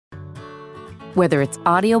Whether it's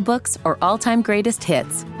audiobooks or all-time greatest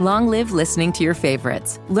hits, long live listening to your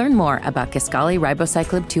favorites. Learn more about Kisqali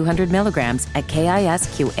Ribociclib 200 milligrams at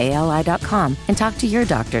KISQALI.com and talk to your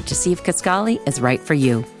doctor to see if Kisqali is right for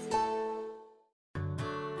you.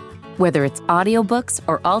 Whether it's audiobooks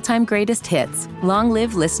or all-time greatest hits, long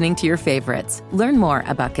live listening to your favorites. Learn more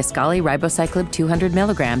about Kisqali Ribociclib 200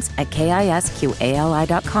 milligrams at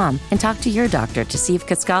KISQALI.com and talk to your doctor to see if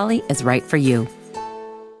Kisqali is right for you.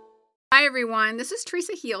 Hi everyone, this is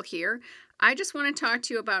Teresa Heel here. I just want to talk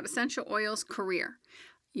to you about Essential Oils career.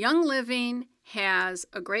 Young Living has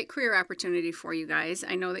a great career opportunity for you guys.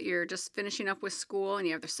 I know that you're just finishing up with school and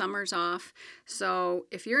you have the summers off. So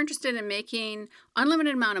if you're interested in making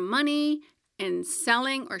unlimited amount of money and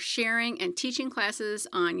selling or sharing and teaching classes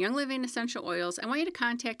on Young Living Essential Oils, I want you to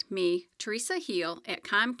contact me, Teresa Heel, at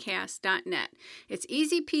Comcast.net. It's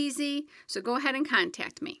easy peasy, so go ahead and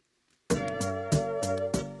contact me.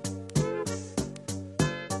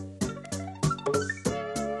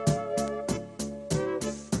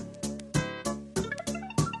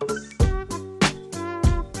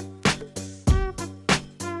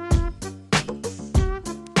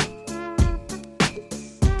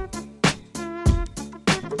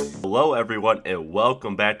 Hello everyone and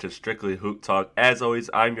welcome back to Strictly Hoop Talk. As always,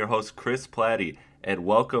 I'm your host Chris Platty and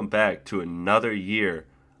welcome back to another year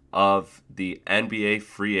of the NBA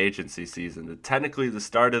free agency season. Technically the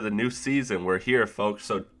start of the new season. We're here, folks.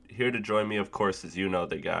 So here to join me, of course, as you know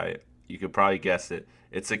the guy. You could probably guess it.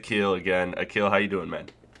 It's Akhil again. Akhil, how you doing, man?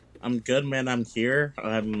 I'm good, man. I'm here.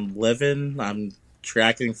 I'm living. I'm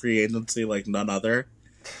tracking free agency like none other.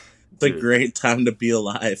 It's a great time to be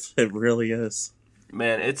alive. It really is.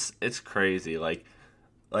 Man, it's crazy. Like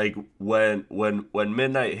when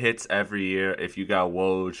midnight hits every year, if you got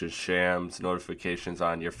Woj and Shams notifications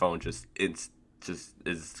on your phone, it's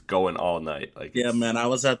is going all night. Like, yeah, man. I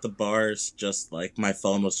was at the bars, just like my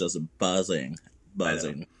phone was just buzzing. I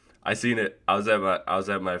seen it. I was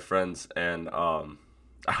at my friend's, and I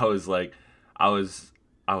can't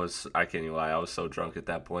even lie. I was so drunk at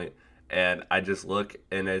that point. And I just look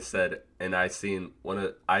and it said, and I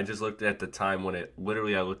just looked at the time when it,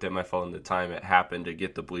 literally I looked at my phone the time it happened to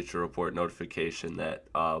get the Bleacher Report notification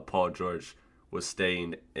that Paul George was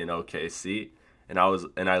staying in OKC. And I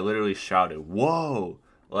literally shouted, "Whoa!"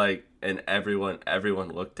 Like, and everyone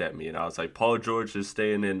looked at me and I was like, Paul George is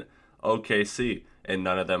staying in OKC. And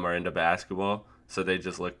none of them are into basketball. So they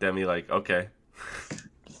just looked at me like, okay.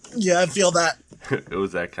 Yeah, I feel that. It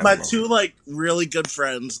was that kind My of moment. two, like, really good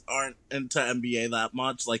friends aren't into NBA that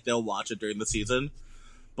much. Like, they'll watch it during the season.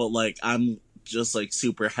 But, like, I'm just, like,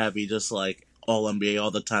 super heavy, just, like, all NBA all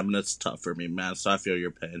the time. And it's tough for me, man. So I feel your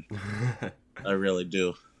pain. I really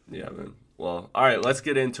do. Yeah, man. Well, all right, let's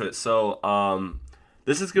get into it. So,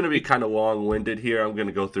 this is going to be kind of long-winded here. I'm going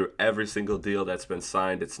to go through every single deal that's been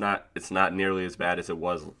signed. It's not nearly as bad as it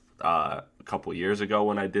was a couple years ago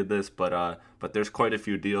when I did this, but there's quite a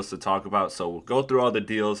few deals to talk about. So we'll go through all the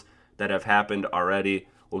deals that have happened already.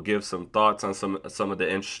 We'll give some thoughts on some of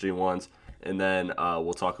the interesting ones, and then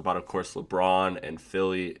we'll talk about, of course, LeBron and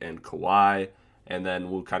Philly and Kawhi, and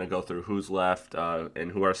then we'll kind of go through who's left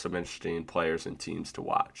and who are some interesting players and teams to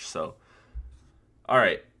watch. So, all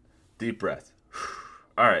right, deep breath.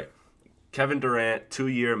 All right. Kevin Durant,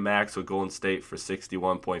 2-year max with Golden State for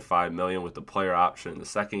 $61.5 million with the player option in the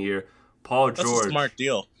second year. Paul George. That's a smart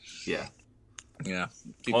deal. Yeah. Yeah.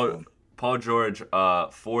 Paul George,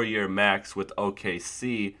 4-year max with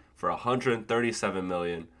OKC for $137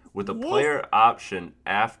 million with a player option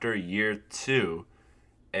after year 2.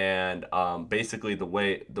 And basically the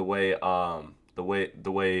way Woj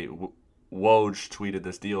tweeted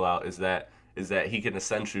this deal out is that he can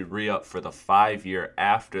essentially re-up for the 5-year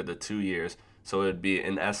after the 2 years. So it would be,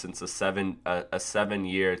 in essence, a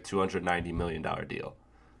 7-year, $290 million deal.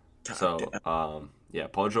 So,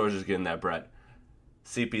 Paul George is getting that bread.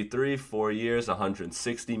 CP3, 4 years,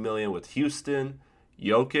 $160 million with Houston.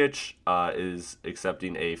 Jokic is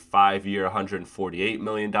accepting a 5-year, $148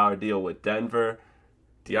 million deal with Denver.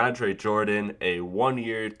 DeAndre Jordan, a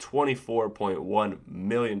 1-year, $24.1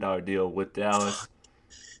 million deal with Dallas.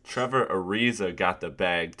 Trevor Ariza got the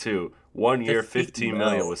bag too. 1 year, $15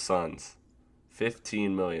 million with Suns.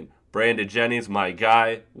 $15 million. Brandon Jennings, my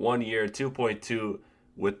guy, 1 year, $2.2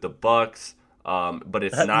 with the Bucks. But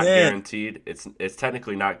it's not guaranteed. It's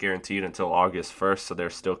technically not guaranteed until August 1st, so they're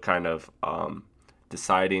still kind of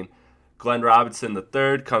deciding. Glenn Robinson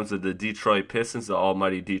III comes to the Detroit Pistons, the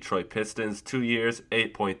almighty Detroit Pistons. 2 years,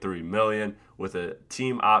 $8.3 million with a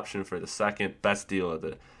team option for the second. Best deal of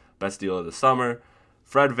the summer.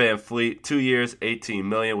 Fred VanVleet, 2 years, $18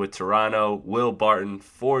 million with Toronto. Will Barton,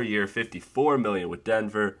 4 year, $54 million with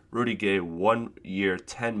Denver. Rudy Gay, 1 year,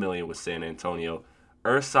 $10 million with San Antonio.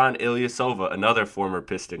 Ersan Ilyasova, another former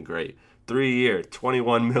Piston great, 3 year,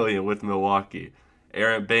 $21 million with Milwaukee.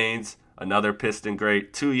 Aaron Baines, another Piston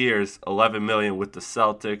great, 2 years, $11 million with the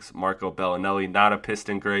Celtics. Marco Bellinelli, not a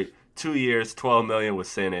Piston great, 2 years, $12 million with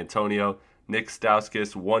San Antonio. Nick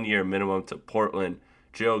Stauskas, 1 year minimum to Portland.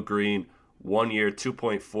 Joe Green, 1 year,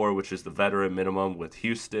 2.4, which is the veteran minimum with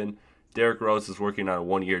Houston. Derrick Rose is working on a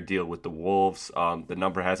 1 year deal with the Wolves. The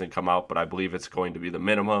number hasn't come out, but I believe it's going to be the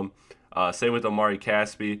minimum. Same with Amari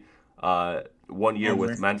Caspi. 1 year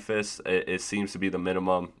with Memphis. It seems to be the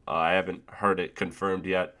minimum. I haven't heard it confirmed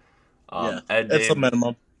yet. It's the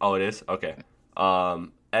minimum. Oh, it is? Okay.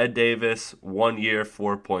 Ed Davis, 1 year,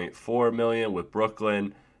 $4.4 million with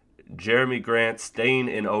Brooklyn. Jeremy Grant staying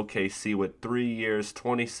in OKC with 3 years,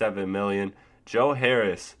 $27 million. Joe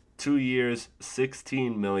Harris, 2 years,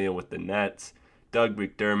 $16 million with the Nets. Doug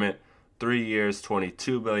McDermott, 3 years,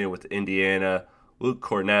 $22 million with Indiana. Luke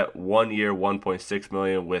Cornett, 1 year, $1.6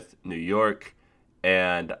 million with New York.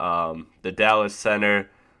 And the Dallas center,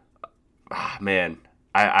 I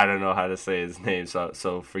don't know how to say his name,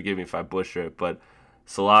 so forgive me if I butcher it, but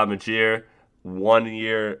Salah Majir, 1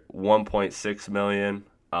 year, $1.6 million.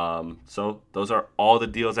 So those are all the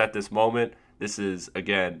deals at this moment. This is,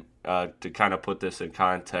 again, to kind of put this in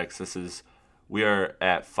context, we are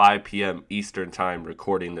at 5 p.m. Eastern time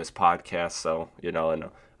recording this podcast. So, and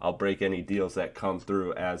I'll break any deals that come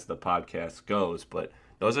through as the podcast goes. But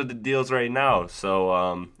those are the deals right now.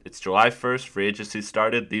 So it's July 1st. Free agency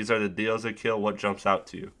started. These are the deals, Akhil. What jumps out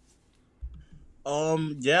to you?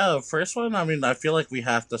 Yeah, first one, I feel like we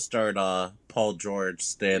have to start Paul George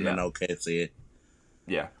staying in OKC.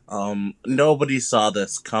 Yeah. Nobody saw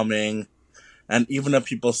this coming. And even if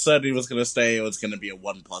people said he was going to stay, it was going to be a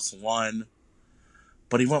 1+1.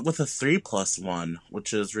 But he went with a 3+1,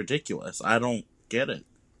 which is ridiculous. I don't get it.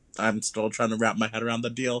 I'm still trying to wrap my head around the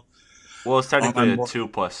deal. Well, it's technically a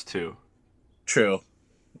 2+2. True.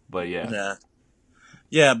 But yeah.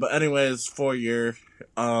 Yeah, but anyways, 4 year.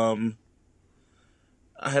 I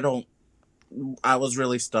was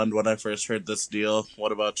really stunned when I first heard this deal.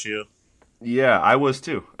 What about you? Yeah, I was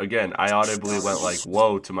too. Again, I audibly went like,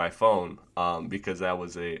 "Whoa!" to my phone, because that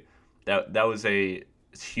was a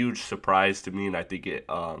huge surprise to me, and I think it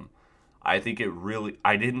really,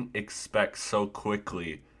 I didn't expect so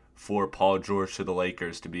quickly for Paul George to the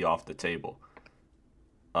Lakers to be off the table.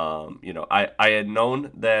 I had known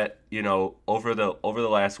that over the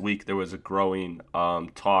last week there was a growing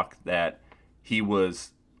talk that he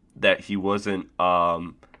wasn't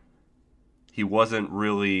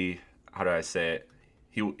really. How do I say it?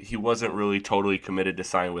 He wasn't really totally committed to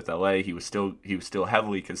sign with LA. He was still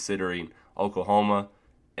heavily considering Oklahoma,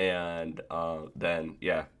 and then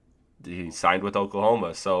he signed with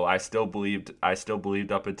Oklahoma. So I still believed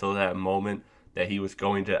up until that moment that he was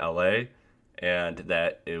going to LA, and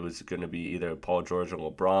that it was going to be either Paul George and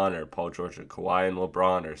LeBron or Paul George and Kawhi and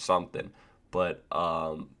LeBron or something. But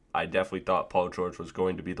I definitely thought Paul George was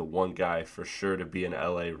going to be the one guy for sure to be in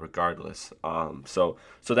LA regardless. So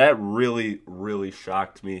that really, really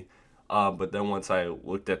shocked me. But then once I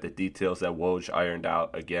looked at the details that Woj ironed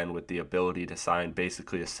out, again, with the ability to sign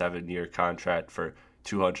basically a 7-year contract for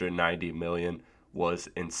 $290 million, was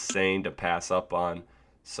insane to pass up on.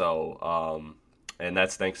 So, and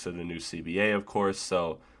that's thanks to the new CBA, of course.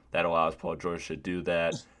 So that allows Paul George to do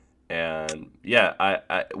that. And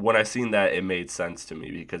I when I seen that, it made sense to me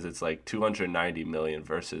because it's like $290 million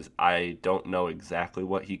versus I don't know exactly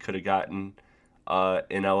what he could have gotten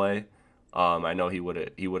in LA. I know he would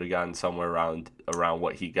have gotten somewhere around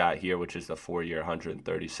what he got here, which is the 4-year,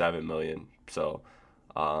 $137 million. So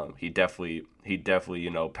he definitely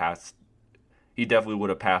passed. He definitely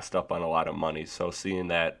would have passed up on a lot of money. So seeing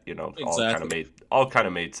that, Exactly. all kind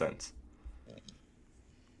of made sense.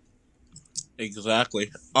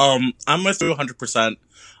 Exactly. I'm with you 100%.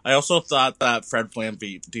 I also thought that Fred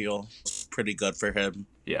VanVleet deal was pretty good for him.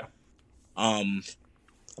 Yeah.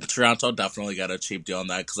 Toronto definitely got a cheap deal on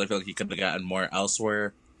that because I feel like he could have gotten more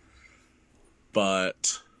elsewhere.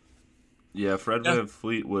 But yeah, Fred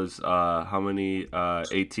VanVleet was how many?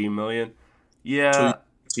 18 million. Yeah.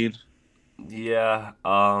 18. Yeah.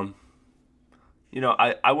 I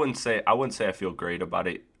wouldn't say I feel great about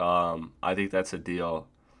it. I think that's a deal.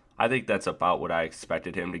 I think that's about what I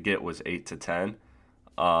expected him to get was 8 to 10.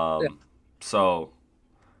 So,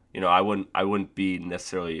 I wouldn't be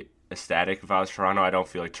necessarily ecstatic if I was Toronto. I don't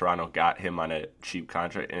feel like Toronto got him on a cheap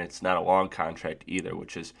contract, and it's not a long contract either,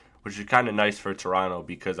 which is kind of nice for Toronto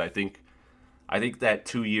because I think that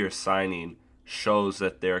 2-year signing shows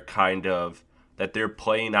that they're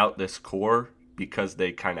playing out this core because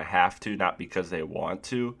they kind of have to, not because they want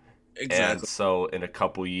to. Exactly. And so in a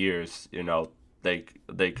couple years,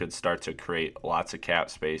 they could start to create lots of cap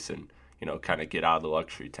space and, kind of get out of the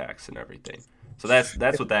luxury tax and everything. So that's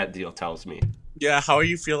what that deal tells me. Yeah, how are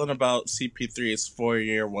you feeling about CP3's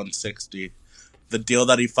 4-year 160? The deal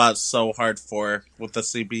that he fought so hard for with the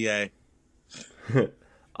CBA. With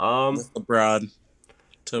LeBron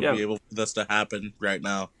to be able for this to happen right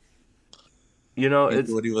now.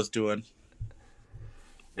 It's what he was doing.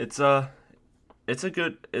 It's a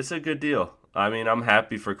good deal. I mean, I'm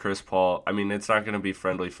happy for Chris Paul. I mean, it's not going to be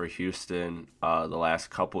friendly for Houston the last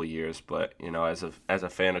couple years, but as a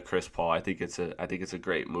fan of Chris Paul, I think it's a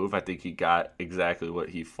great move. I think he got exactly what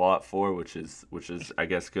he fought for, which is I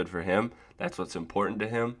guess good for him. That's what's important to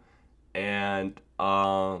him, and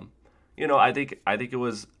I think it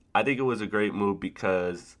was a great move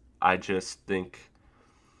because I just think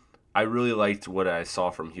I really liked what I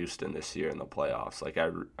saw from Houston this year in the playoffs. Like,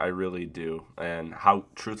 I really do. And how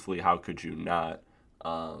could you not?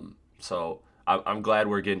 So I'm glad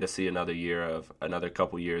we're getting to see another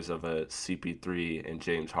couple years of a CP3 and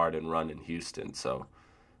James Harden run in Houston. So,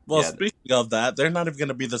 speaking of that, they're not even going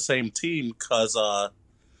to be the same team because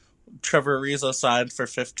Trevor Ariza signed for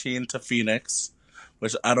 15 to Phoenix,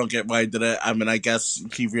 which I don't get why he did it. I mean, I guess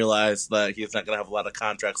he realized that he's not going to have a lot of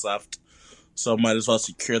contracts left. So might as well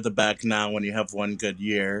secure the bag now when you have one good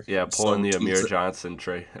year. Yeah, pulling the Amir Johnson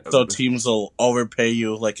trade. So teams will overpay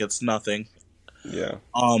you like it's nothing. Yeah.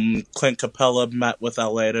 Clint Capella met with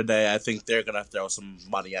LA today. I think they're gonna throw some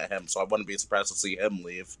money at him, so I wouldn't be surprised to see him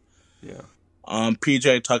leave. Yeah.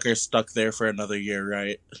 PJ Tucker's stuck there for another year,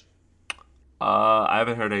 right? I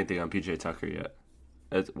haven't heard anything on PJ Tucker yet.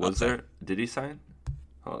 There? Did he sign?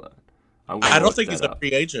 Hold on. I don't think he's a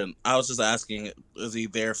free agent. I was just asking, is he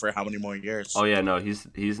there for how many more years? Oh yeah, no,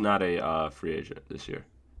 he's not a free agent this year.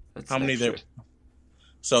 That's how many there?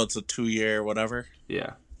 So it's a 2-year whatever.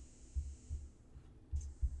 Yeah.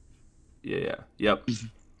 Yep.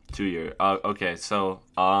 2-year. Okay, so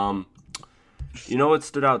what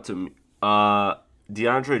stood out to me?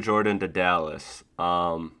 DeAndre Jordan to Dallas.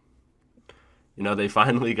 They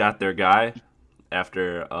finally got their guy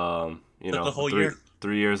after the whole year.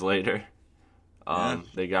 3 years later.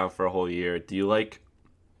 They got him for a whole year. Do you like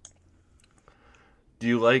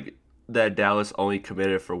that Dallas only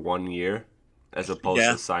committed for 1 year as opposed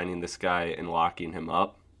to signing this guy and locking him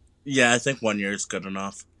up? Yeah, I think 1 year is good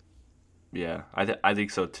enough. Yeah, I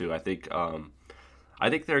think so too. I think they're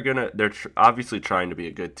obviously trying to be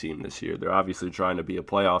a good team this year. They're obviously trying to be a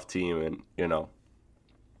playoff team, and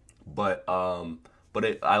but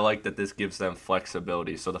I like that this gives them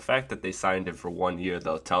flexibility. So the fact that they signed him for 1 year,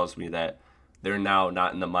 though, tells me that they're now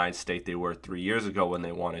not in the mind state they were 3 years ago when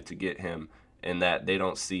they wanted to get him, and that they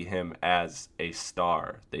don't see him as a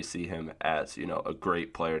star. They see him as, a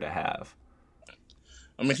great player to have.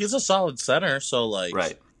 I mean, he's a solid center, so,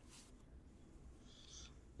 Right.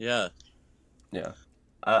 Yeah. Yeah.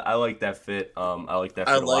 I like that fit. I like that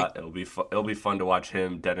fit a lot. It'll be fun to watch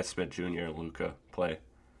him, Dennis Smith Jr., and Luka play.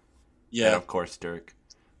 Yeah. And, of course, Dirk.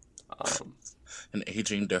 An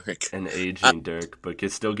aging Dirk. Dirk, but can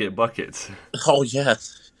still get buckets. Oh, yeah.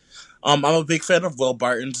 I'm a big fan of Will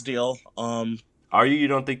Barton's deal. Are you? You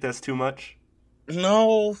don't think that's too much?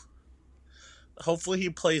 No. Hopefully he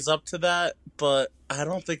plays up to that, but I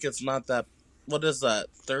don't think it's not that. What is that?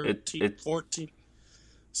 13, 14,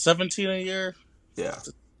 17 a year? Yeah.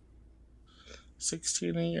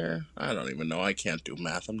 16 a year? I don't even know. I can't do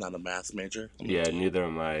math. I'm not a math major. Neither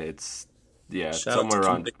am I. It's somewhere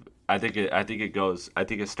around. I think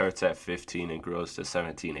it starts at 15 and grows to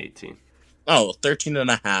 17, 18. Oh, 13 and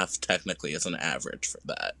a half technically is an average for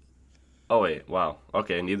that. Oh wait, wow.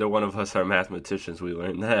 Okay, neither one of us are mathematicians. We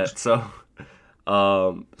learned that. So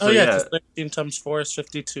 13 times 4 is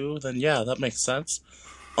 52. Then yeah, that makes sense.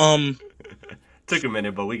 Took a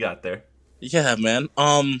minute, but we got there. Yeah, man.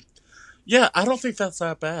 Yeah, I don't think that's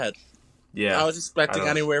that bad. Yeah. I was expecting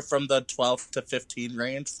anywhere from the 12 to 15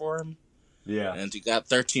 range for him. Yeah. And he got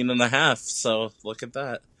 13 and a half, so look at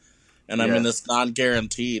that. And I mean, it's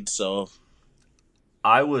non-guaranteed, so...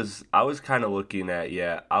 I was kind of looking at,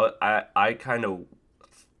 I kind of...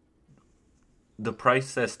 The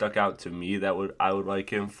price that stuck out to me that I would like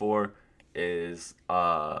him for is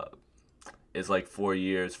like 4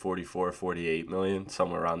 years, 44, 48 million,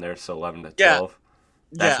 somewhere around there, so 11 to 12.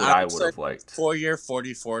 That's what I would have liked. 4 year,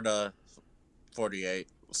 44 to 48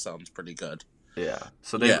 sounds pretty good. Yeah,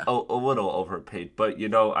 so they a little overpaid, but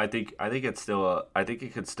I think it's still I think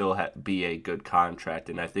it could still be a good contract,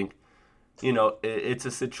 and I think it's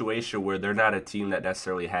a situation where they're not a team that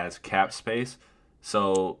necessarily has cap space.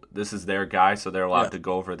 So this is their guy, so they're allowed to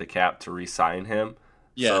go over the cap to re-sign him.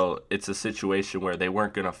 Yeah. So it's a situation where they were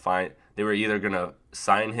either going to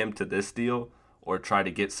sign him to this deal or try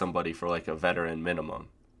to get somebody for like a veteran minimum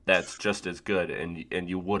that's just as good, and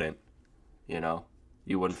you wouldn't,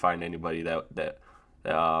 you wouldn't find anybody that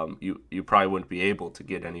you probably wouldn't be able to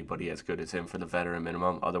get anybody as good as him for the veteran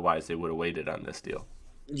minimum. Otherwise, they would have waited on this deal.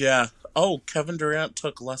 Yeah. Oh, Kevin Durant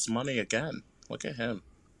took less money again. Look at him.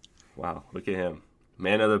 Wow, look at him.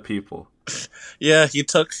 Man of the people. Yeah, he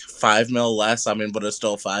took $5 million less. I mean, but it's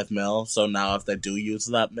still $5 million. So now if they do use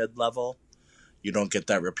that mid-level, you don't get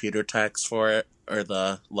that repeater tax for it or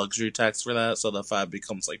the luxury tax for that. So the 5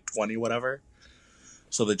 becomes like 20, whatever.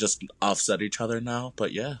 So they just offset each other now.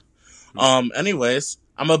 But yeah. Anyways,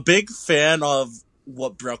 I'm a big fan of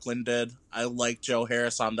what Brooklyn did. I like Joe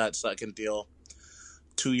Harris on that second deal.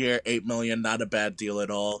 2-year, $8 million, not a bad deal at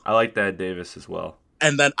all. I like that Davis as well.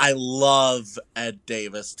 And then I love Ed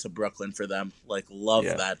Davis to Brooklyn for them. Like, love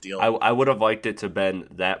that deal. I would have liked it to been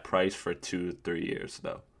that price for 2-3 years,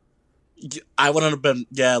 though. I wouldn't have been,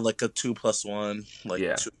 like a 2+1, like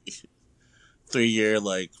 3-year,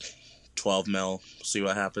 like 12 mil. See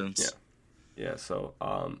what happens. Yeah. So,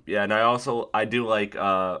 and I do like,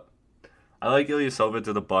 I like Ilyasova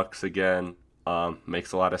to the Bucks again.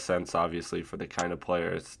 Makes a lot of sense, obviously, for the kind of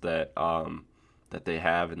players that they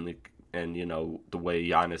have and the way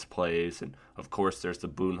Giannis plays, and of course there's the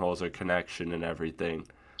Budenholzer connection and everything.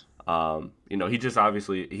 He just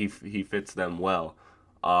obviously he fits them well.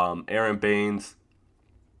 Aaron Baines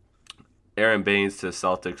to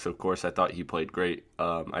Celtics, of course, I thought he played great.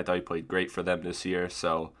 I thought he played great for them this year,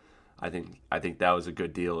 so I think that was a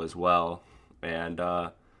good deal as well. And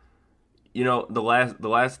the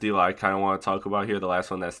last deal I kind of want to talk about here, the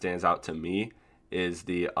last one that stands out to me is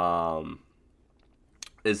the Doug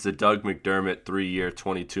McDermott 3-year,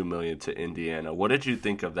 $22 million to Indiana. What did you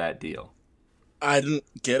think of that deal? I didn't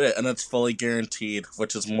get it, and it's fully guaranteed,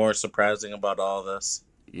 which is more surprising about all this.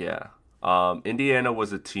 Yeah. Indiana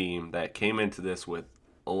was a team that came into this with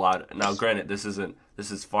a lot. Now, granted, this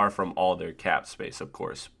is far from all their cap space, of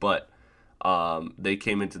course, but they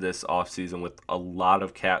came into this offseason with a lot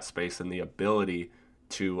of cap space and the ability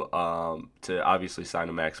to obviously sign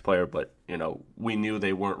a max player, but we knew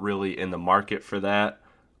they weren't really in the market for that.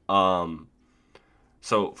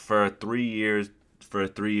 So for a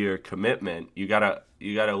 3-year commitment, you gotta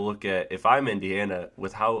look at, if I'm Indiana,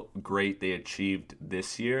 with how great they achieved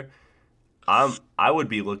this year, I would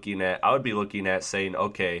be looking at saying,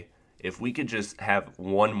 okay, if we could just have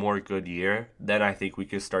one more good year, then I think we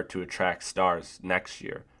could start to attract stars next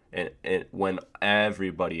year, and when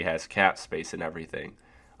everybody has cap space and everything.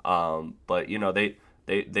 But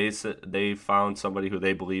they found somebody who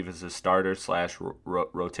they believe is a starter /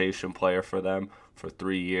 rotation player for them for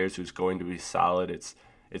 3 years, who's going to be solid. It's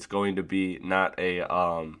going to be not a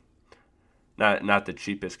not the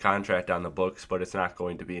cheapest contract on the books, but it's not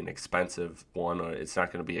going to be an expensive one, or it's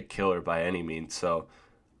not going to be a killer by any means. So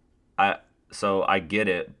I get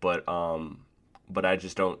it, but I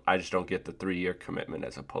just don't get the 3-year commitment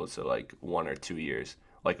as opposed to like 1 or 2 years,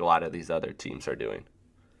 like a lot of these other teams are doing.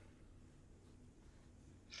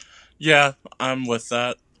 Yeah, I'm with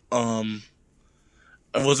that. It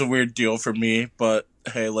was a weird deal for me, but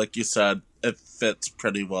hey, like you said, it fits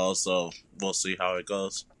pretty well, so we'll see how it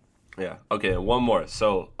goes. Yeah. Okay, one more.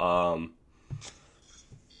 So, what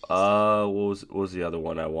was the other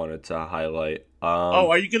one I wanted to highlight?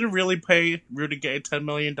 Are you gonna really pay Rudy Gay $10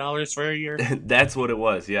 million for a year? That's what it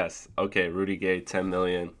was. Yes. Okay, Rudy Gay, $10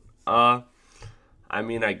 million. I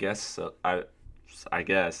mean, I guess so. I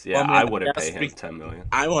guess, yeah. I wouldn't pay him $10 million.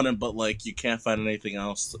 I wouldn't, but like you can't find anything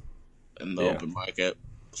else in the open market,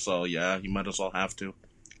 so yeah, you might as well have to.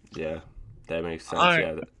 Yeah, that makes sense.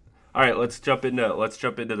 All right, let's jump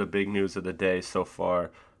into the big news of the day so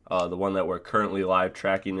far. The one that we're currently live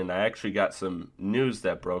tracking, and I actually got some news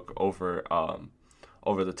that broke over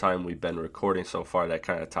the time we've been recording so far that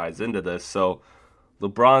kind of ties into this. So,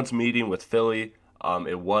 LeBron's meeting with Philly.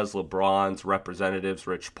 It was LeBron's representatives,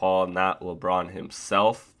 Rich Paul, not LeBron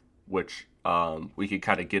himself, which we could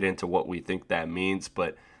kind of get into what we think that means.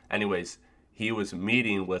 But anyways, he was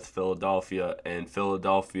meeting with Philadelphia, and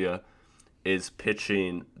Philadelphia is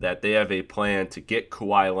pitching that they have a plan to get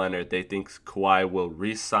Kawhi Leonard. They think Kawhi will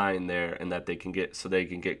re-sign there, and that they can get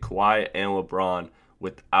Kawhi and LeBron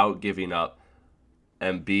without giving up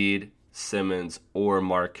Embiid, Simmons, or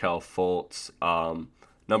Markelle Fultz.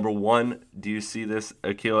 Number one, do you see this,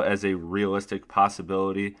 Akhil, as a realistic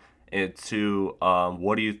possibility? And two,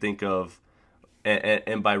 what do you think of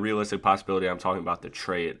And by realistic possibility, I'm talking about the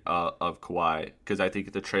trade of Kawhi, because I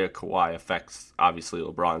think the trade of Kawhi affects obviously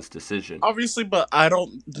LeBron's decision. Obviously, but I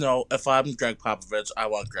don't know if I'm Greg Popovich. I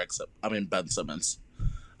want Ben Simmons.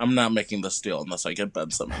 I'm not making this deal unless I get Ben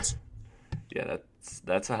Simmons. Yeah,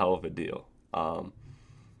 that's a hell of a deal.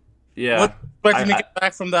 Yeah, what expecting to get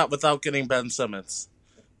back from that without getting Ben Simmons?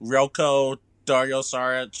 Relko, Dario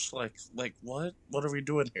Saric, like what? What are we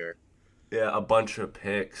doing here? Yeah, a bunch of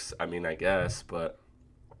picks. I mean, I guess, but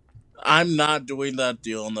I'm not doing that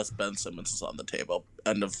deal unless Ben Simmons is on the table.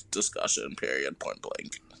 End of discussion. Period. Point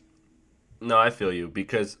blank. No, I feel you,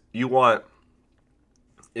 because you want,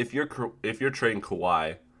 if you're trading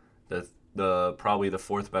Kawhi, the probably the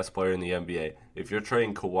fourth best player in the NBA. If you're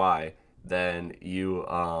trading Kawhi, then you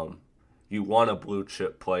want a blue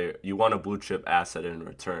chip player. You want a blue chip asset in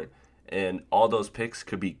return, and all those picks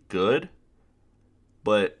could be good,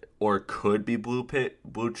 or could be blue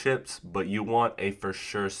chips, but you want a for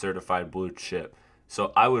sure certified blue chip.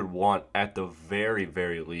 So I would want, at the very,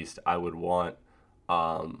 very least, I would want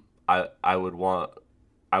Fultz,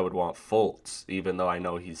 even though I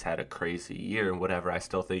know he's had a crazy year and whatever. I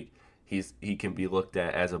still think he can be looked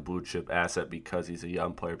at as a blue chip asset because he's a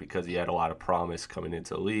young player, because he had a lot of promise coming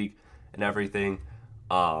into the league and everything.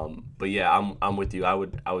 But yeah, I'm with you. I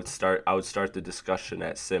would start the discussion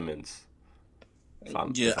at Simmons.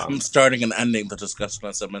 I'm starting and ending the discussion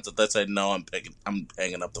at Simmons. If they say no, I'm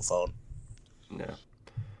hanging up the phone. Yeah.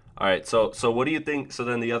 All right. So what do you think? So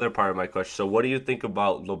then the other part of my question. So what do you think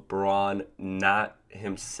about LeBron not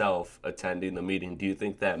himself attending the meeting? Do you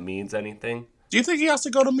think that means anything? Do you think he has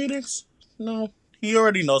to go to meetings? No, he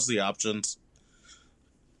already knows the options.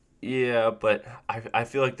 Yeah, but I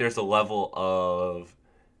feel like there's a level of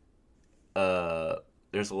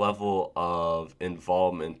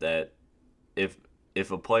involvement that if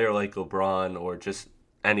a player like LeBron or just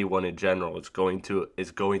anyone in general is going to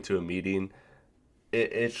a meeting,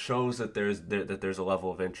 it shows that there's a level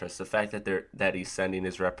of interest. The fact that he's sending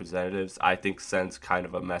his representatives, I think, sends kind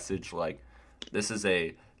of a message like this is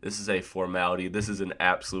a formality. This is an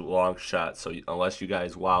absolute long shot. So unless you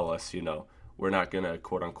guys wow us, we're not gonna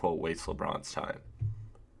quote unquote waste LeBron's time.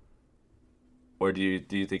 Or do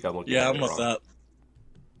you think I'm looking? Yeah, at I'm it with wrong? that.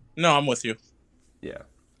 No, I'm with you. Yeah.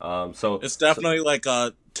 So it's definitely like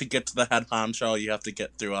to get to the head honcho, you have to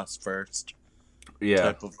get through us first.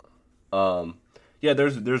 Yeah. Type of. Yeah.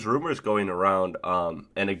 There's rumors going around.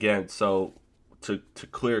 And again, so to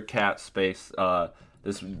clear cap space,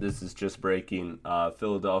 this is just breaking.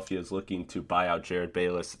 Philadelphia is looking to buy out Jared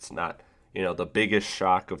Bayless. It's not the biggest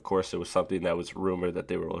shock. Of course, it was something that was rumored that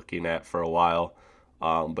they were looking at for a while.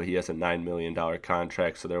 But he has a $9 million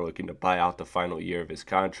contract, so they're looking to buy out the final year of his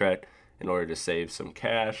contract in order to save some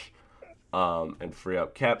cash and free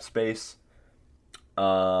up cap space.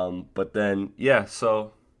 But then, yeah,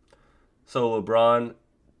 so LeBron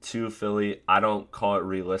to Philly, I don't call it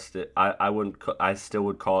realistic. I still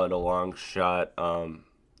would call it a long shot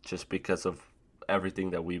just because of everything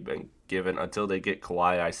that we've been given. Until they get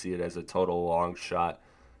Kawhi, I see it as a total long shot.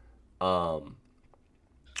 But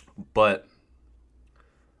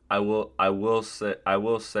I will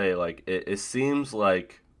say like it seems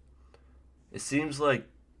like,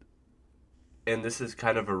 and this is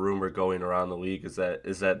kind of a rumor going around the league, is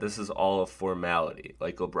that this is all a formality.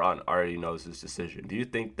 Like LeBron already knows his decision. Do you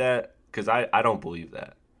think that? Because I don't believe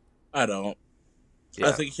that. I don't. Yeah.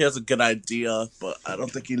 I think he has a good idea, but I don't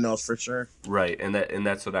think he knows for sure. Right, and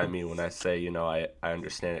that's what I mean when I say I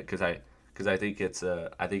understand it, because I think it's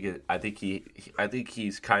I think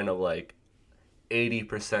he's kind of like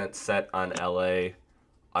 80% set on LA,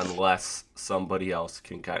 unless somebody else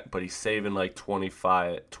can but he's saving like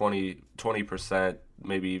 20%,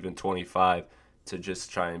 maybe even 25 to just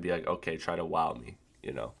try and be like, okay, try to wow me,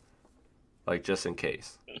 like just in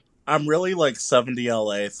case. I'm really like 70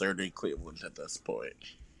 LA, 30 Cleveland at this point.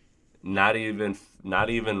 Not even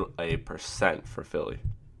a percent for Philly.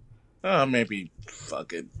 Maybe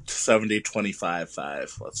fucking 70, 25,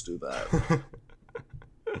 5. Let's do that.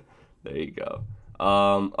 There you go.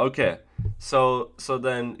 Okay. So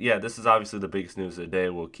then, yeah, this is obviously the biggest news of the day.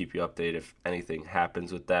 We'll keep you updated if anything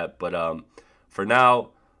happens with that. But for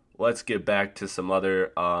now, let's get back to some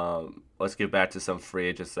free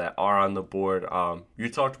agents that are on the board. You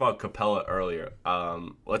talked about Capella earlier.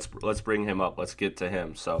 Let's bring him up. Let's get to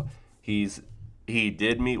him. So he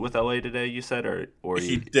did meet with LA today, you said, or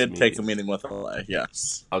he did take a meeting with LA.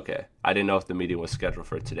 Yes. Okay, I didn't know if the meeting was scheduled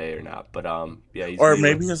for today or not, but yeah. Or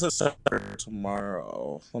maybe it's a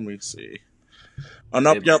tomorrow. Let me see. Oh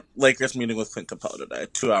no, yep. Lakers meeting with Clint Capella today,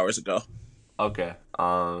 2 hours ago. Okay.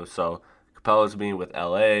 So Capella's meeting with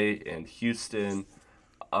LA and Houston.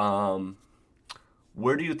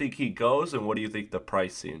 Where do you think he goes, and what do you think the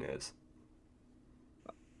pricing is?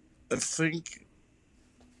 I think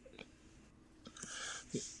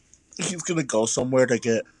he's gonna go somewhere to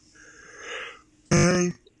get.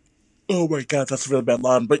 Oh my god, that's a really bad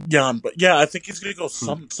line, but yeah, I think he's gonna go.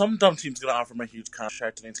 Some dumb team's gonna offer him a huge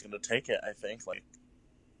contract, and he's gonna take it. I think, like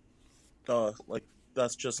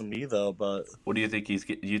that's just me though. But What do you think he's?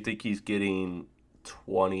 Do you think he's getting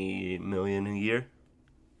 20 million a year?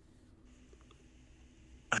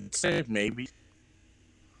 I'd say maybe.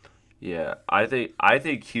 Yeah, I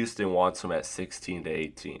think Houston wants him at 16 to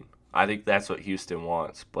 18. I think that's what Houston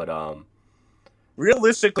wants, but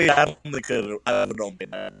Realistically, I don't think I would only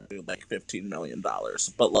do like $15 million,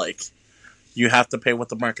 but like you have to pay what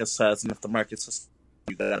the market says, and if the market says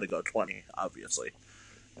you got to go 20, obviously,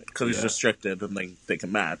 because he's Yeah. restricted and they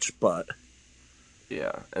can match. But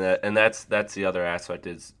yeah, and that's the other aspect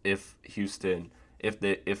is if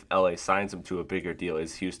LA signs him to a bigger deal,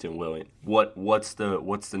 is Houston willing? What's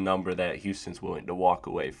the number that Houston's willing to walk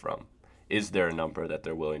away from? Is there a number that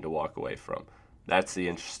they're willing to walk away from? That's the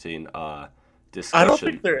interesting discussion. I don't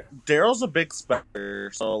think Daryl's a big spender,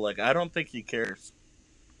 so like I don't think he cares.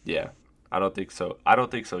 Yeah, I don't think so. I don't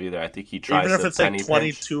think so either. I think he tries Even if to it's like penny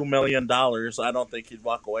pinch. $22 million, I don't think he'd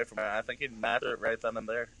walk away from it. I think he'd match it right then and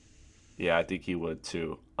there. Yeah, I think he would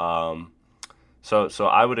too. So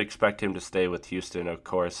I would expect him to stay with Houston, of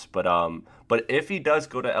course. But if he does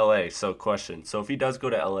go to LA, so question. So if he does go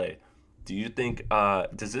to LA, do you think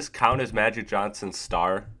does this count as Magic Johnson's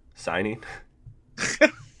star signing?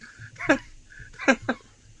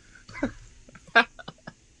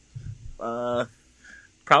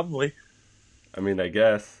 Probably. I mean, I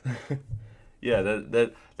guess. Yeah,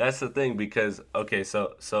 that's the thing because okay,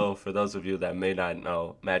 so for those of you that may not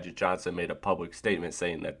know, Magic Johnson made a public statement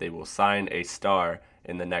saying that they will sign a star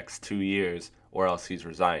in the next 2 years or else he's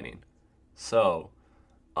resigning. So,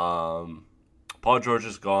 Paul George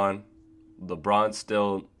is gone. LeBron's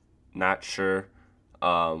still not sure,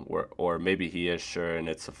 or maybe he is sure and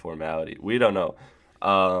it's a formality. We don't know.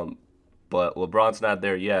 But LeBron's not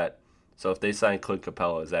there yet. So if they sign Clint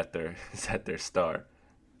Capella, is that their star?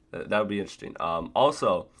 That would be interesting.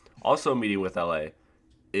 Also meeting with LA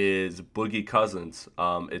is Boogie Cousins.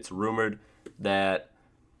 It's rumored that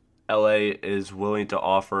LA is willing to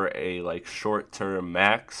offer a like short-term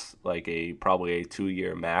max, like probably a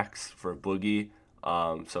 2-year max for Boogie.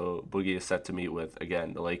 So Boogie is set to meet with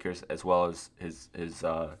again the Lakers as well as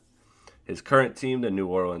his current team, the New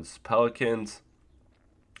Orleans Pelicans.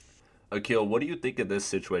 Akhil, what do you think of this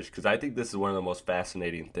situation? Because I think this is one of the most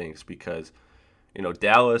fascinating things because,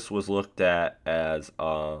 Dallas was looked at as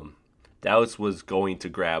Dallas was going to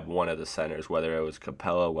grab one of the centers, whether it was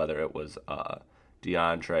Capella, whether it was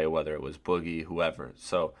DeAndre, whether it was Boogie, whoever.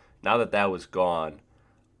 So now that was gone,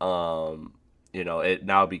 it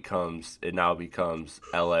now becomes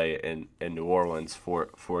LA and New Orleans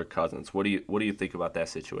for Cousins. What do you think about that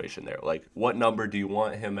situation there? Like, what number do you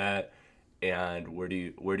want him at? And where do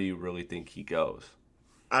you really think he goes?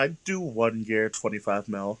 I'd do 1 year, 25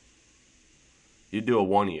 mil. You do a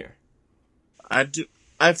 1 year. I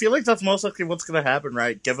feel like that's most likely what's going to happen,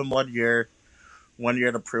 right? Give him 1 year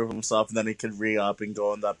to prove himself, and then he could re-up and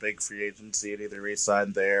go on that big free agency and either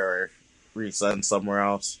re-sign there or re-sign somewhere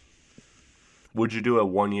else. Would you do a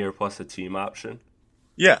 1 year plus a team option?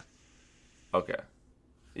 Yeah. Okay.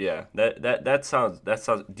 Yeah. That sounds.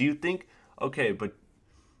 Do you think? Okay, but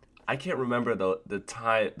I can't remember the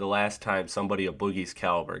last time somebody of Boogie's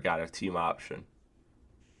caliber got a team option.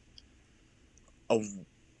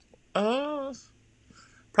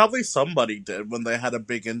 Probably somebody did when they had a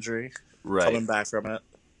big injury coming back from it.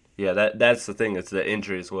 Yeah, that's the thing. It's the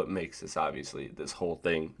injury is what makes this whole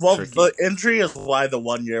thing tricky. The injury is why the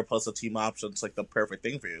 1 year plus a team option is like the perfect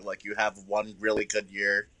thing for you. Like you have one really good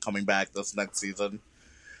year coming back this next season.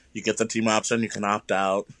 You get the team option, you can opt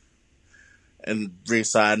out and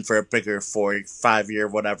re-sign for a bigger 5-year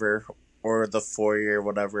whatever, or the 4-year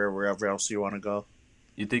whatever, wherever else you want to go.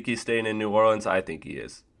 You think he's staying in New Orleans? I think he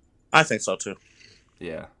is. I think so too.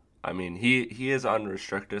 Yeah. I mean, he is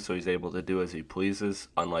unrestricted, so he's able to do as he pleases,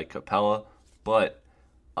 unlike Capella. But,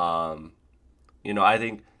 I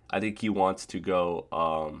think he wants to go.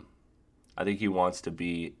 I think he wants to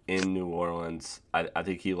be in New Orleans. I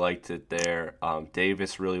think he liked it there.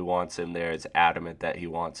 Davis really wants him there. It's adamant that he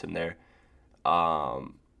wants him there.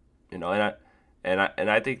 And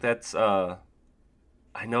I think that's.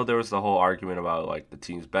 I know there was the whole argument about like the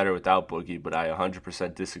team's better without Boogie, but I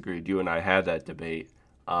 100% disagreed. You and I had that debate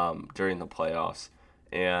during the playoffs,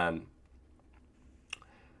 and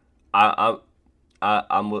I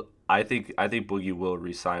think Boogie will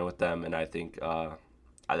re-sign with them, and I think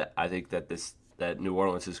that that New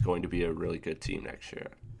Orleans is going to be a really good team next year.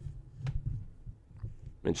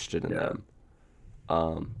 I'm interested in them.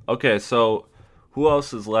 Okay, so who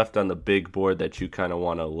else is left on the big board that you kind of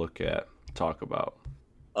want to talk about?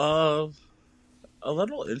 A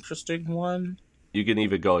little interesting one. You can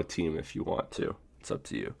even go a team if you want to. It's up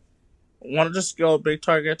to you. Want to just go a big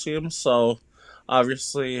target team? So,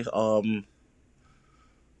 obviously,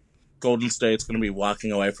 Golden State's going to be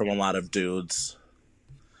walking away from a lot of dudes.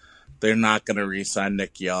 They're not going to re-sign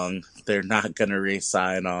Nick Young. They're not going to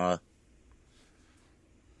re-sign,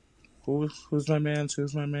 who's my man's?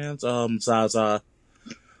 Zaza.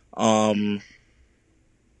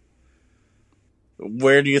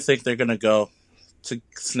 Where do you think they're going to go to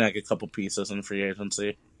snag a couple pieces in free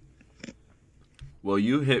agency? Well,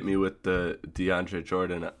 you hit me with the DeAndre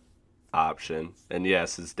Jordan option, and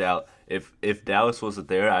yes, it's if Dallas wasn't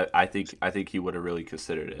there, I think he would have really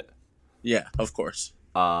considered it. Yeah, of course.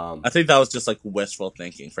 I think that was just like wishful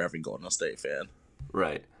thinking for every Golden State fan.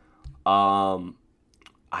 Right.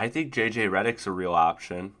 I think JJ Redick's a real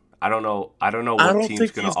option. I don't know what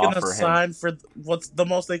team's going to offer him. Sign for what's the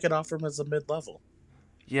most they can offer him is a mid-level.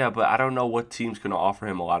 Yeah, but I don't know what team's going to offer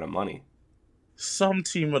him a lot of money. Some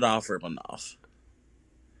team would offer him enough.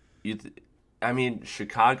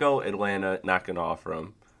 Chicago, Atlanta, not going to offer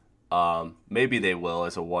him. Maybe they will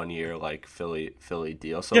as a 1 year like Philly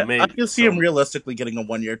deal. So yeah, maybe I can see him realistically getting a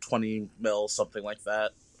 1 year, 20 mil, something like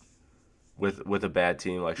that. With a bad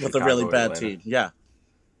team like with Chicago a really or bad Atlanta. team, yeah.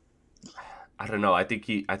 I don't know. I think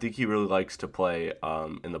he really likes to play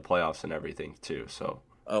in the playoffs and everything too. So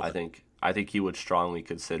okay. I think he would strongly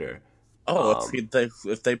consider.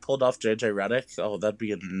 If they pulled off JJ Redick, that'd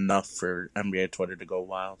be enough for NBA Twitter to go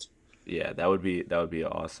wild. Yeah, that would be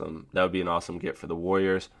awesome. That would be an awesome get for the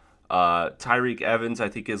Warriors. Tyreek Evans, I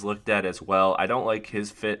think, is looked at as well. I don't like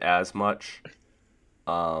his fit as much.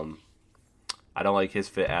 I don't like his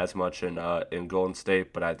fit as much in Golden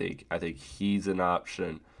State, but I think he's an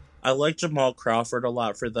option. I like Jamal Crawford a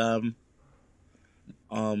lot for them.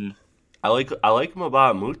 I like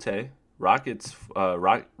Mbah Moute, Rockets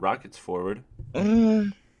forward.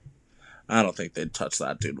 I don't think they'd touch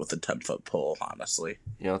that dude with a 10-foot pole, honestly.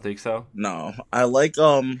 You don't think so? No. I like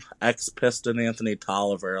ex-Piston Anthony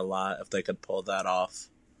Tolliver a lot if they could pull that off.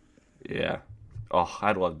 Yeah. Oh,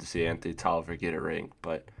 I'd love to see Anthony Tolliver get a ring,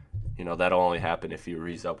 but that'll only happen if he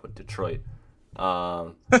re up with Detroit.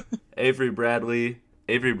 Avery Bradley,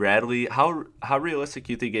 how realistic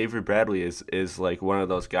do you think Avery Bradley is like one of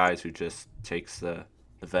those guys who just takes the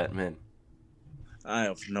vet min? I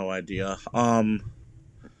have no idea.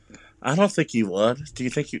 I don't think he would. Do you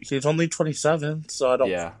think he's only 27? So I don't.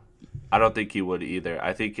 Yeah, I don't think he would either.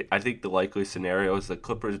 I think the likely scenario is the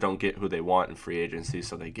Clippers don't get who they want in free agency,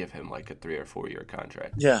 so they give him like a 3 or 4 year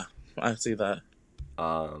contract. Yeah, I see that.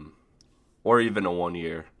 Or even a 1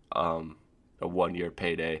 year,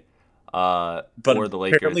 payday. But or the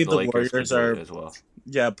Lakers Warriors are as well.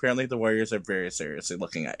 Yeah, apparently the Warriors are very seriously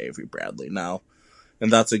looking at Avery Bradley now,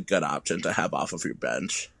 and that's a good option to have off of your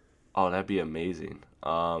bench. Oh, that'd be amazing.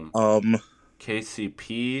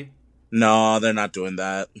 KCP? No, they're not doing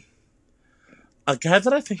that. A guy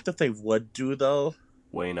that I think that they would do, though...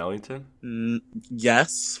 Wayne Ellington?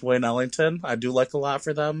 Yes, Wayne Ellington. I do like a lot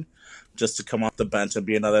for them, just to come off the bench and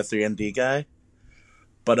be another 3-and-D guy.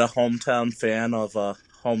 But a hometown friend of one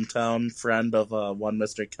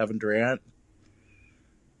Mr. Kevin Durant.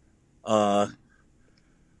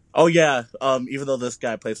 Even though this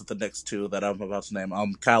guy plays with the Knicks too, that I'm about to name,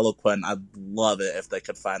 Kyle O'Quinn, I'd love it if they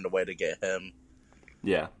could find a way to get him.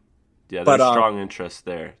 Yeah, there's strong interest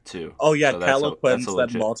there too. Oh yeah, so Kyle O'Quinn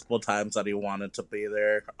said multiple times that he wanted to be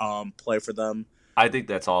there, play for them. I think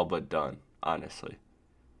that's all but done, honestly.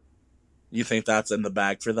 You think that's in the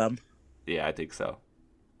bag for them? Yeah, I think so.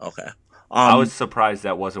 Okay. I was surprised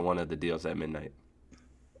that wasn't one of the deals at midnight.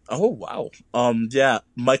 Oh wow. Yeah,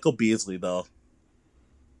 Michael Beasley though.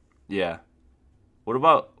 Yeah. What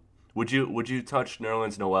about would you touch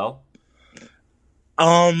Nerlens Noel?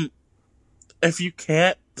 If you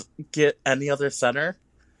can't get any other center,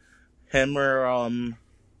 him or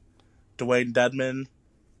Dwayne Dedman.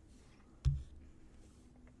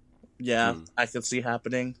 Yeah, I could see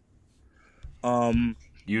happening.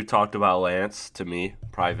 You talked about Lance to me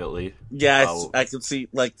privately. Yeah, I could see,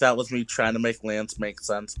 like, that was me trying to make Lance make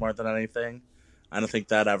sense more than anything. I don't think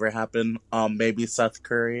that ever happened. Maybe Seth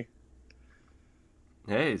Curry.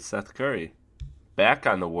 Hey, Seth Curry. Back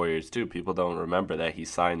on the Warriors, too. People don't remember that he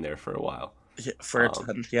signed there for a while. Yeah,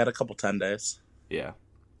 he had a couple 10 days. Yeah.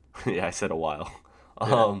 Yeah, I said a while.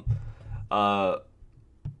 Yeah.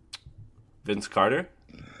 Vince Carter?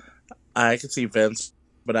 I could see Vince,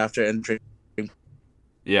 but after injury,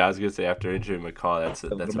 Yeah, I was gonna say after injuring McCall, that's a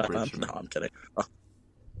bridge to No, me. I'm kidding.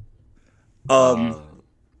 Uh, Um,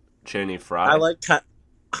 Channing I Frye. like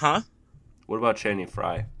huh? What about Channing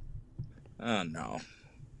Frye? No,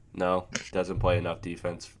 No, doesn't play enough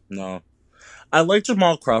defense. no. I like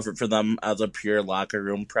Jamal Crawford for them as a pure locker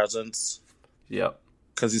room presence Yep.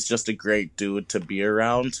 because he's just a great dude to be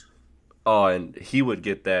around. Oh, and he would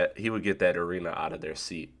get that. He would get that arena out of their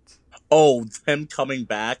seats. Oh, him coming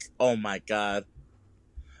back! Oh my god,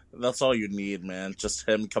 that's all you need, man. Just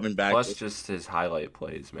him coming back. Plus, just his highlight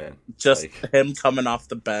plays, man. Just Like, him coming off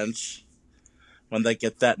the bench when they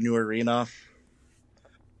get that new arena,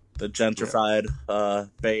 the gentrified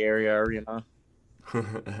Bay Area arena.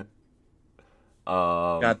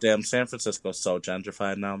 Goddamn, San Francisco's so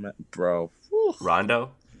gentrified now, man, bro. Whew.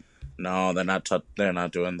 Rondo. No, they're not. They're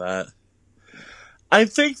not doing that. I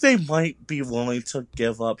think they might be willing to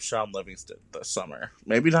give up Sean Livingston this summer.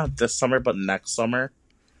 Maybe not this summer, but next summer.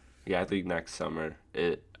 Yeah, I think next summer.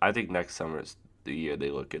 I think next summer is the year they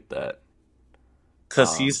look at that.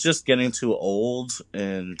 Because he's just getting too old,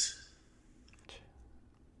 and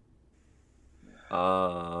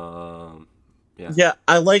Yeah. yeah,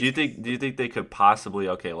 I like. Do you think they could possibly?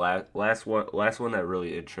 Okay, last one that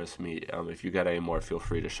really interests me. If you got any more, feel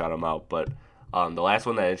free to shout them out. But the last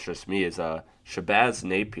one that interests me is Shabazz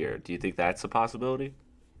Napier. Do you think that's a possibility?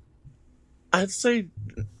 I'd say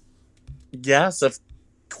yes if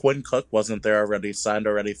Quinn Cook wasn't there already, signed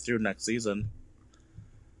already through next season.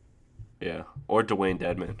 Yeah, or Dwayne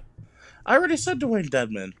Dedman. I already said Dwayne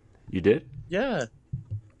Dedman. You did? Yeah.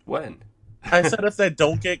 When? I said if they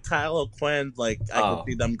don't get Kyle O'Quinn, like I Oh. could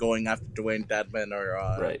see them going after Dwayne Dedman or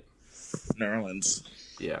Right. Nerlens.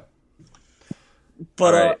 Yeah.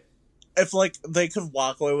 But All right. if like they could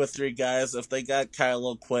walk away with 3 guys, if they got Kyle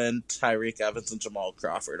O'Quinn, Tyreek Evans, and Jamal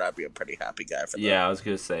Crawford, I'd be a pretty happy guy for them. Yeah, I was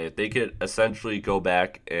gonna say if they could essentially go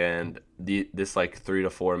back and this like 3 to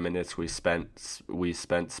 4 minutes we spent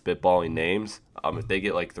spitballing names. If they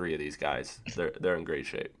get like 3 of these guys, they're in great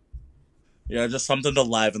shape. Yeah, just something to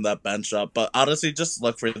liven that bench up. But honestly, just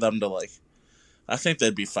look for them to like. I think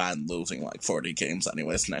they'd be fine losing like 40 games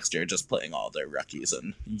anyways next year, just playing all their rookies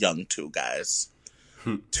and young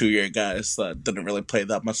 2-year guys that didn't really play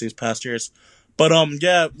that much these past years. But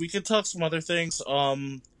yeah, we could talk some other things.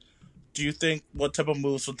 Do you think what type of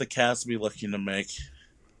moves would the Cavs be looking to make?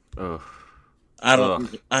 Ugh. I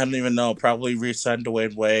don't even know. Probably re-sign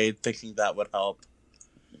Dwayne Wade, thinking that would help.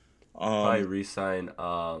 Probably re-sign.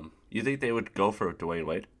 You think they would go for Dwayne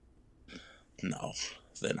Wade? No,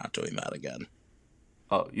 they're not doing that again.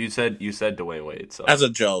 Oh, you said Dwayne Wade. So As a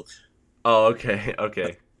joke. Oh, okay,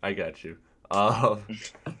 I got you.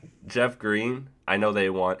 Jeff Green, I know they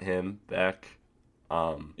want him back.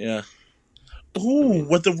 Yeah. Ooh,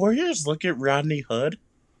 would the Warriors look at Rodney Hood?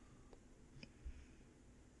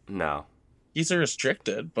 No. He's a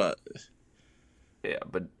restricted, but Yeah,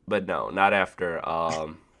 but no, not after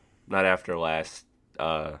last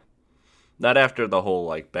not after the whole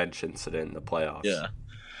like bench incident in the playoffs. yeah.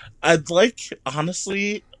 I'd like,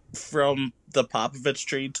 honestly, from the Popovich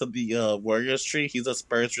tree to the Warriors tree, he's a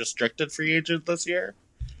Spurs restricted free agent this year.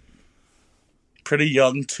 Pretty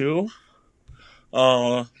young, too.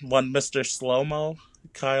 One Mr. Slow-Mo,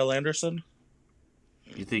 Kyle Anderson.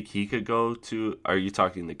 You think he could go to? Are you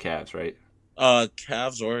talking the Cavs, right?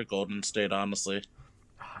 Cavs or Golden State, honestly.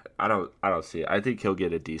 I don't see it. I think he'll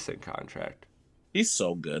get a decent contract. He's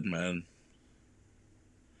so good, man.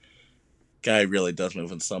 Guy really does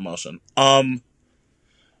move in slow motion.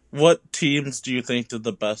 What teams do you think did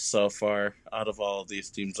the best so far out of all of these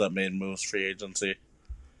teams that made moves free agency?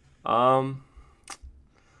 I'd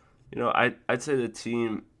say the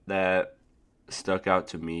team that stuck out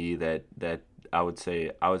to me that I would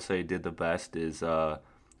say did the best is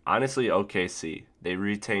honestly OKC. They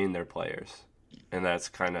retained their players, and that's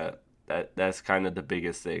kind of the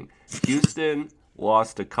biggest thing. Houston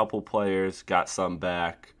lost a couple players, got some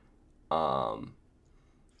back.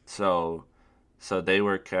 So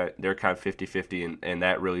they're kind of 50-50, and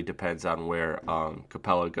that really depends on where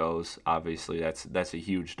Capella goes. Obviously, that's a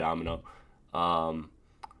huge domino.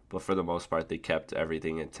 But for the most part, they kept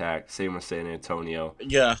everything intact. Same with San Antonio.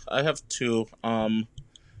 Yeah, I have 2.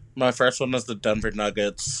 My first one is the Denver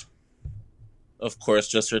Nuggets. Of course,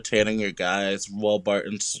 just retaining your guys. Will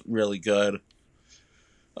Barton's really good.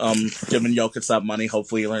 Giving Jokic that money.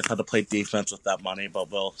 Hopefully he learns how to play defense with that money, but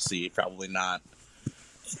we'll see. Probably not.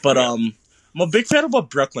 But I'm a big fan of what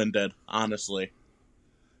Brooklyn did, honestly.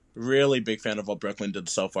 Really big fan of what Brooklyn did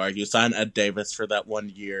so far. You signed Ed Davis for that 1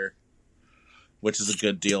 year, which is a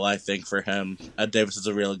good deal, I think, for him. Ed Davis is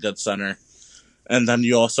a really good center. And then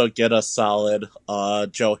you also get a solid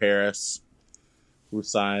Joe Harris who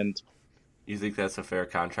signed. You think that's a fair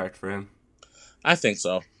contract for him? I think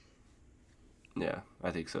so. Yeah, I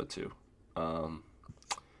think so too.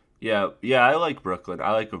 Yeah, I like Brooklyn.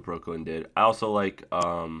 I like what Brooklyn did. I also like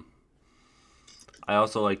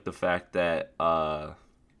the fact that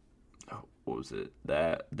what was it?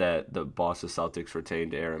 That the Boston Celtics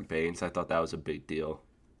retained Aaron Baines. I thought that was a big deal,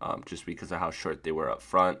 just because of how short they were up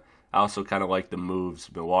front. I also kind of like the moves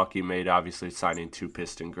Milwaukee made, obviously signing two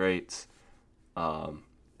Piston greats,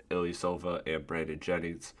 Ilyasova and Brandon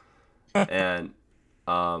Jennings. And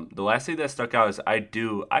the last thing that stuck out is I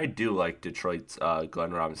do like Detroit's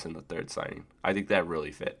Glenn Robinson III signing. I think that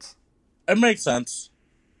really fits. It makes sense.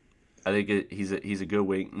 I think he's a good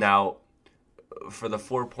wing. Now, for the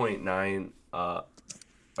 4.9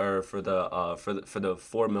 or for the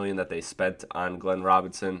 $4 million that they spent on Glenn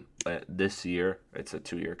Robinson this year, it's a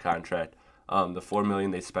 2-year contract. The $4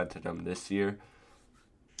 million they spent on him this year,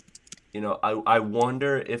 I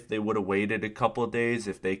wonder if they would have waited a couple of days,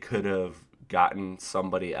 if they could have gotten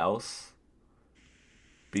somebody else,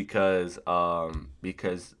 because we're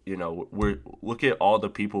look at all the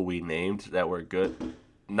people we named that were good.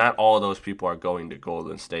 Not all of those people are going to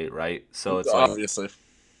Golden State, right? So it's obviously.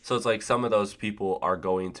 So it's like some of those people are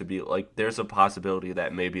going to be like, there's a possibility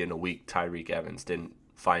that maybe in a week Tyreek Evans didn't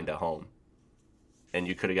find a home, and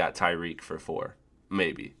you could have got Tyreek for 4,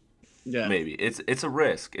 maybe. Yeah, maybe it's a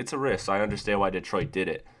risk. It's a risk. So I understand why Detroit did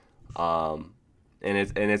it, and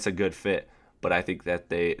it's a good fit. But I think that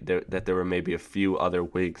there were maybe a few other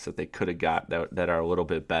wings that they could have got that are a little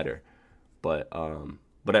bit better. But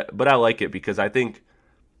I like it because I think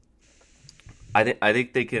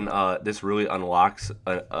they can. This really unlocks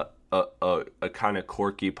a kind of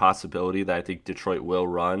quirky possibility that I think Detroit will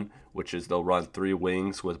run, which is they'll run 3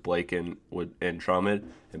 wings with Blake and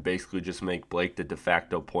Drummond, and basically just make Blake the de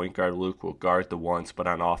facto point guard. Luke will guard the ones, but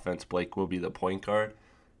on offense, Blake will be the point guard.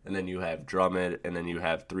 And then you have Drummond, and then you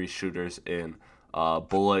have 3 shooters in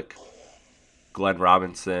Bullock, Glenn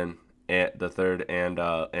Robinson, and the third, and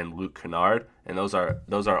Luke Kennard, and those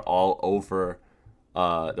are all over.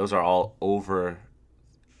 Those are all over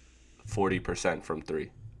 40% from 3.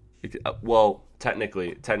 Well,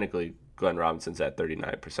 technically, Glenn Robinson's at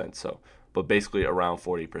 39%. So, but basically around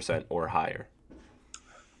 40% or higher.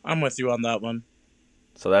 I'm with you on that one.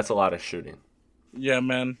 So that's a lot of shooting. Yeah,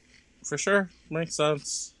 man, for sure, makes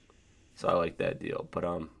sense. So I like that deal.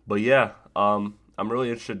 But yeah, I'm really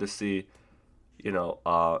interested to see, and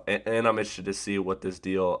I'm interested to see what this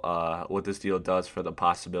deal does for the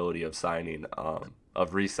possibility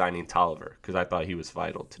of re-signing Tolliver, because I thought he was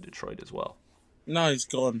vital to Detroit as well. No, he's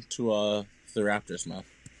going to the Raptors now.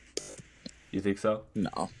 You think so?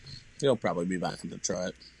 No, he'll probably be back in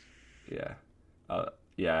Detroit. Yeah,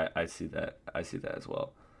 I see that. I see that as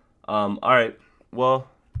well. All right. Well,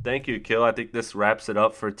 thank you, Akhil. I think this wraps it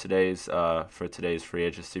up for today's free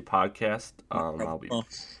agency podcast.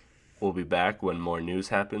 We'll be back when more news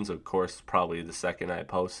happens. Of course, probably the second I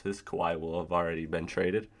post this, Kawhi will have already been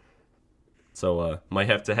traded. So might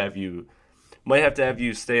have to have you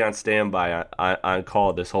stay on standby on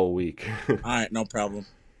call this whole week. All right, no problem.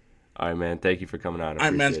 All right, man. Thank you for coming on. All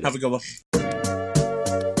right, man. Have a good one.